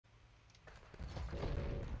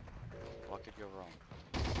could go wrong?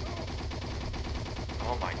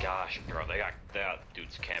 Oh my gosh, bro, they got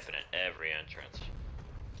dudes camping at every entrance.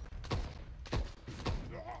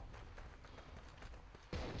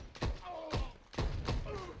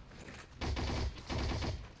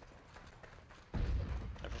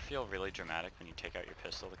 Ever feel really dramatic when you take out your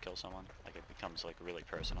pistol to kill someone? Like it becomes like really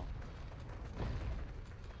personal.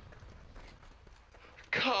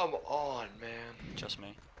 Come on, man. Just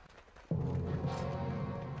me.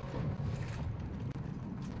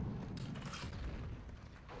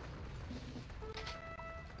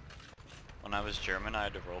 When I was German, I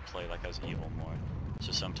had to roleplay like I was evil more.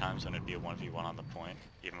 So sometimes when it'd be a 1v1 on the point,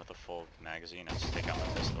 even with a full magazine, I'd just take out my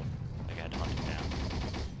pistol. Like I had to hunt him down.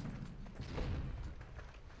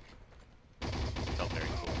 It felt very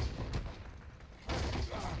cool.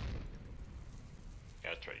 Yeah,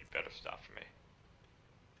 that's right, you better stop for me.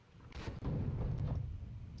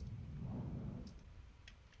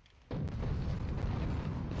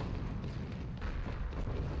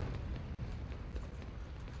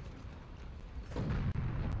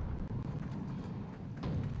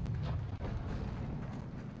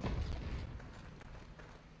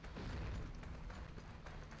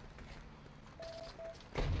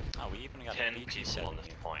 Oh, we even got 10 a BT people on this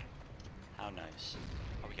point. How nice.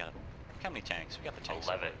 Oh, we got... Look how many tanks? We got the tanks.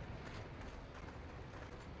 11.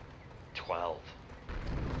 12.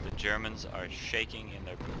 The Germans are shaking in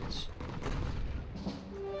their boots.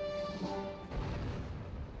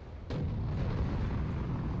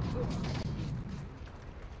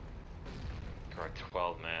 There are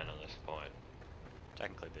 12 men on this point.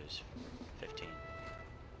 Technically there's 15.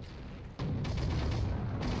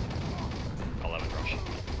 11 Russian.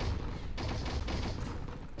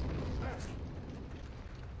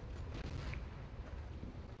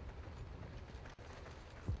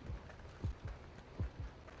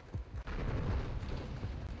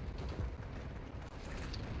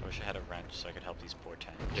 I wish I had a wrench so I could help these poor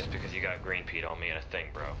tanks. Just because you got green peat on me and a thing,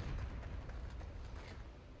 bro.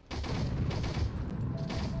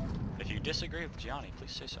 If you disagree with Gianni,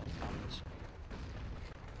 please say so in the comments.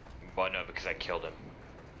 Well, no, because I killed him.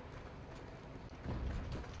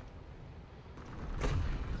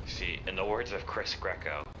 See, in the words of Chris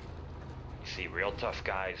Greco, you see, real tough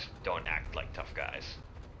guys don't act like tough guys.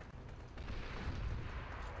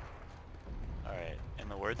 Alright, in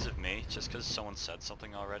the words of me, just because someone said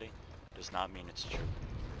something already, does not mean it's true.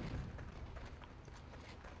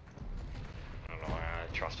 I don't know,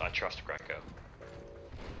 I trust Greco.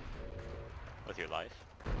 With your life.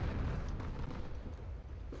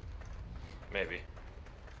 Maybe.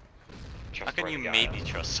 How can you maybe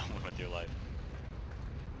trust someone with your life?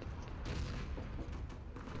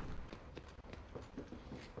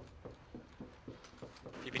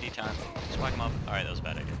 PPD time. Swag him up. Alright, that was a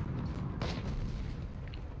bad idea.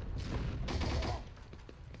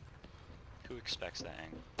 Who expects that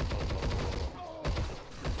angle?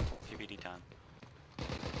 PPD time.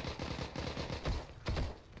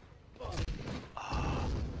 Oh.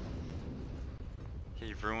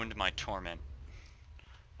 He ruined my torment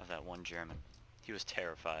of that one German. He was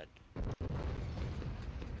terrified.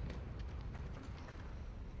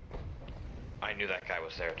 I knew that guy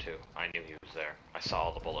was there too. I knew he was there. I saw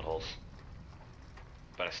all the bullet holes.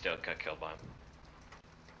 But I still got killed by him.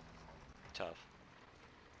 Tough.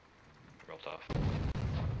 Real tough.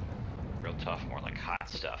 Real tough, more like hot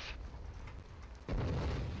stuff.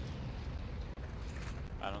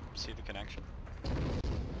 I don't see the connection.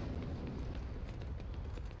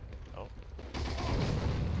 Oh.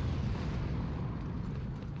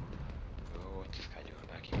 Oh, what's this guy doing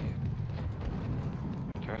back here?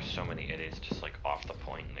 There are so many idiots just like off the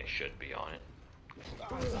point and they should be on it.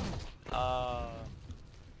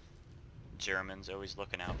 Germans always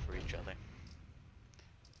looking out for each other.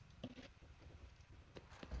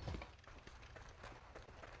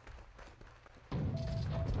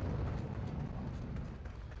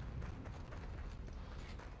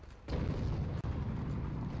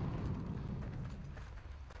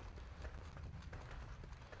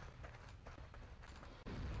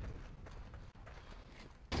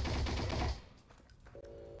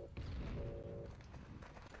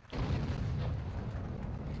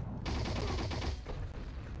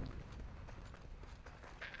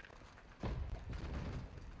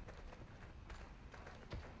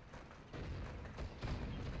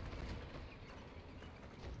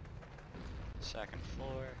 Second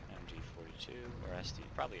floor, MG42, or SD,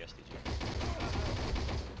 probably SDG.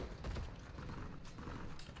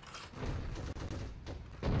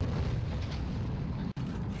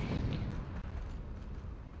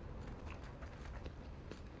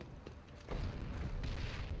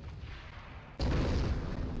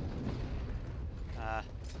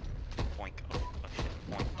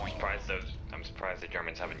 I'm surprised the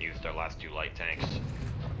Germans haven't used their last 2 light tanks.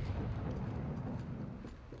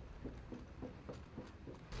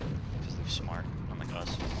 Because they're smart, unlike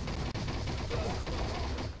us.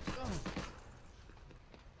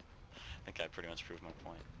 That guy pretty much proved my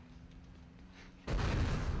point.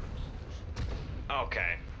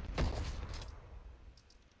 Okay.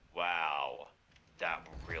 Wow. That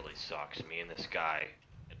really sucks. Me and this guy,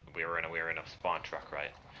 we were in a spawn truck,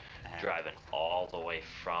 right? Driving all the way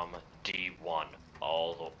from D1, went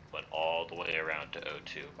all the way around to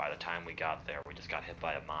O2. By the time we got there, we just got hit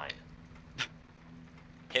by a mine.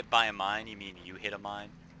 Hit by a mine? You mean you hit a mine?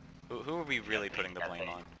 Who are we really putting the blame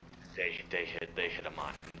on? They hit a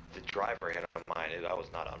mine. The driver hit a mine. That was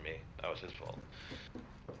not on me. That was his fault.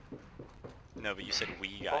 No, but you said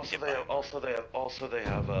we got hit by a mine. Also they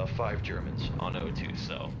have 5 Germans on O2,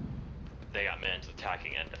 so they got mans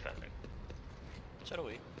attacking and defending. So do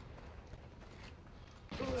we.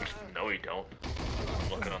 No, we don't. I'm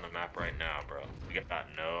looking on the map right now, bro. We got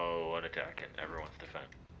no one attacking. Everyone's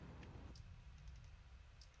defending.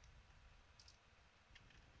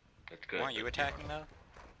 That's good. Weren't you attacking though?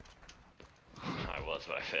 I was,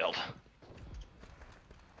 but I failed.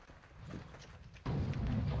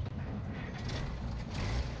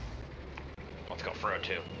 Let's go for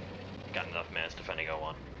O2. Got enough mans defending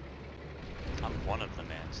O1. I'm one of the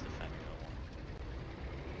mans defending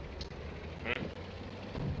O1.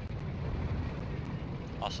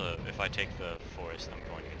 Also, if I take the forest, I'm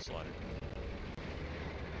going to get slaughtered.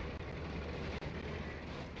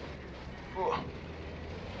 Ooh.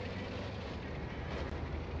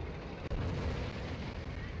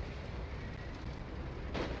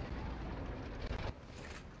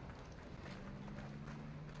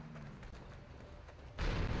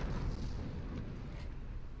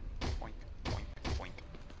 Boink, boink, boink.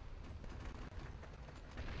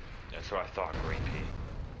 That's what I thought, green pea.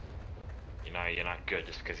 You're not good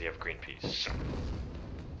just because you have green peas.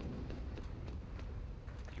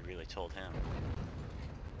 You really told him.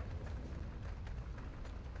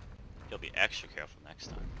 He'll be extra careful next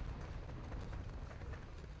time.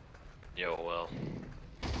 Yo, well.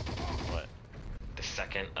 What? The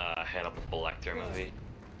second Hannibal Lecter movie,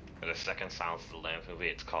 or the second Silence of the Lambs movie,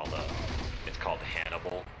 it's called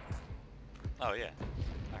Hannibal. Oh yeah,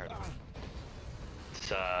 I heard of it.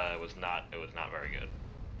 It's it was not very good.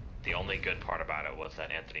 The only good part about it was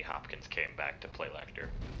that Anthony Hopkins came back to play Lecter.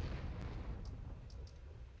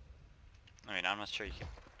 I mean, I'm not sure you can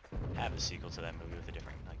have a sequel to that movie with a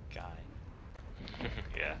different guy.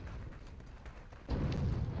 Yeah.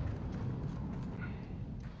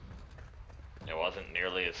 It wasn't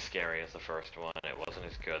nearly as scary as the first one. It wasn't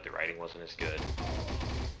as good. The writing wasn't as good.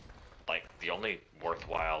 Like, the only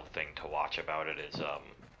worthwhile thing to watch about it is,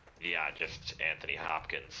 yeah, just Anthony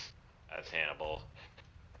Hopkins as Hannibal.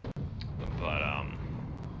 But,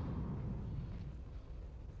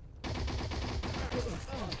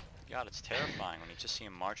 God, it's terrifying when you just see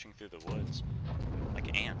him marching through the woods.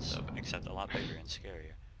 Like ants, except a lot bigger and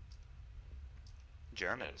scarier.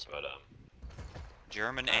 Germans. But,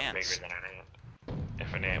 German not ants. bigger than an ant.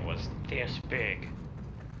 If an ant was this big.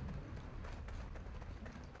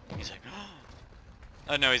 He's like,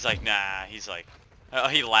 oh no, he's like, nah, he's like, oh,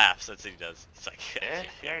 he laughs, that's what he does. He's like,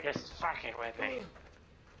 You're just fucking with me.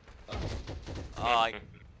 oh,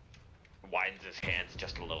 Widens his hands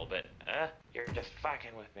just a little bit. You're just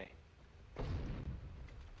fucking with me.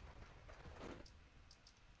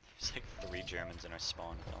 There's like 3 Germans in our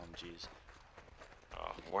spawn with LMGs.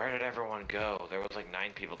 Oh, where did everyone go? There was like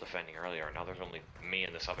 9 people defending earlier, now there's only me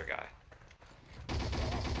and this other guy.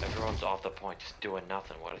 Everyone's off the point, just doing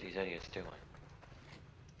nothing. What are these idiots doing?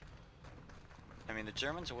 I mean, the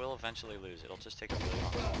Germans will eventually lose. It'll just take a really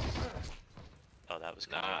long time. Oh, that was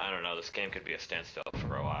good. I don't know. This game could be a standstill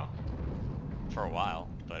for a while. For a while,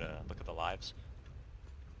 but look at the lives.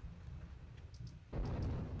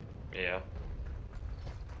 Yeah.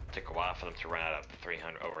 Took a while for them to run out of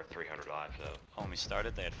over 300 lives, though. Oh, when we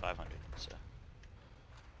started, they had 500, so.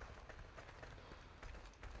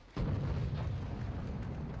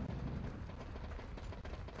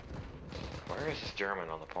 Where is this German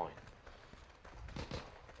on the point?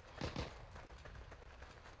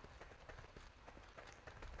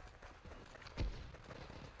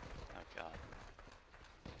 Oh god.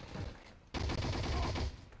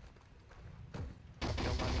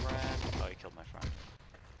 Killed my friend. Oh, he killed my friend.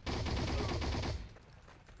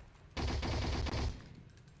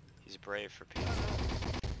 He's brave for peace.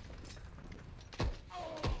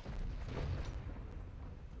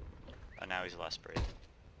 Oh, now he's less brave.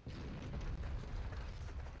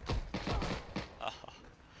 Oh.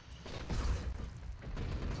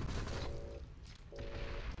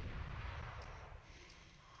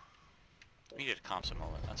 We need a comps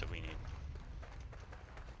mullet. That's what we need.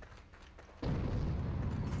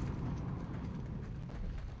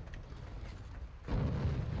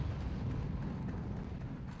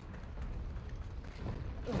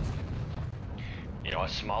 You know, a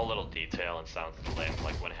small little detail, and sounds lame,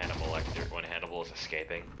 like when Hannibal is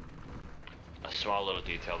escaping. A small little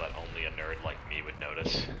detail that only a nerd like me would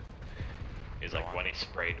notice is like when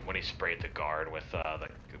he sprayed the guard with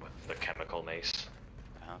the chemical mace.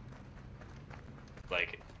 Uh-huh.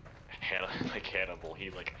 Like Hannibal,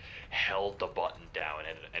 he like held the button down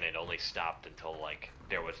and it only stopped until like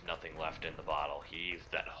there was nothing left in the bottle. He used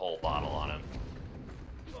that whole bottle on him.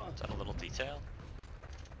 Is that a little detail?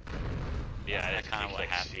 Yeah, That's you kinda could what like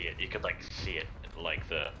happened. see it. You could like see it, like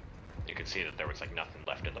you could see that there was like nothing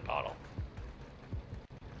left in the bottle.